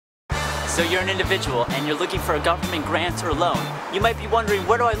So you're an individual and you're looking for a government grant or loan. You might be wondering,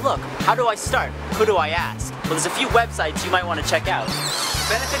 where do I look? How do I start? Who do I ask? Well, there's a few websites you might want to check out.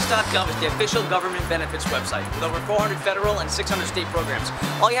 Benefits.gov is the official government benefits website with over 400 federal and 600 state programs.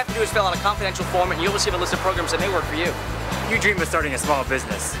 All you have to do is fill out a confidential form and you'll receive a list of programs that may work for you. You dream of starting a small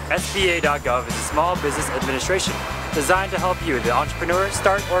business. SBA.gov is a small business administration designed to help you, the entrepreneur,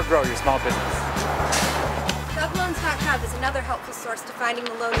 start or grow your small business. Govt is another helpful source to finding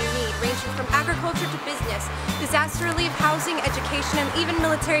the loan you need, ranging from agriculture to business, disaster relief, housing, education, and even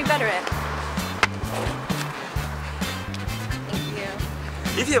military veteran. Thank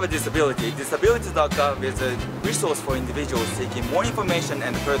you. If you have a disability, disability.gov is a resource for individuals seeking more information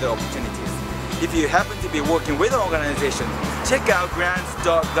and further opportunities. If you happen to be working with an organization, check out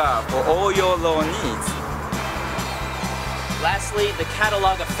grants.gov for all your loan needs. Lastly, the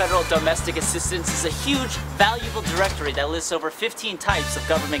Catalog of Federal Domestic Assistance is a huge, valuable directory that lists over 15 types of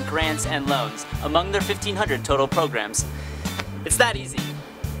government grants and loans, among their 1,500 total programs. It's that easy.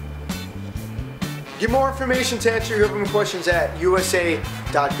 Get more information to answer your government questions at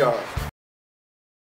USA.gov.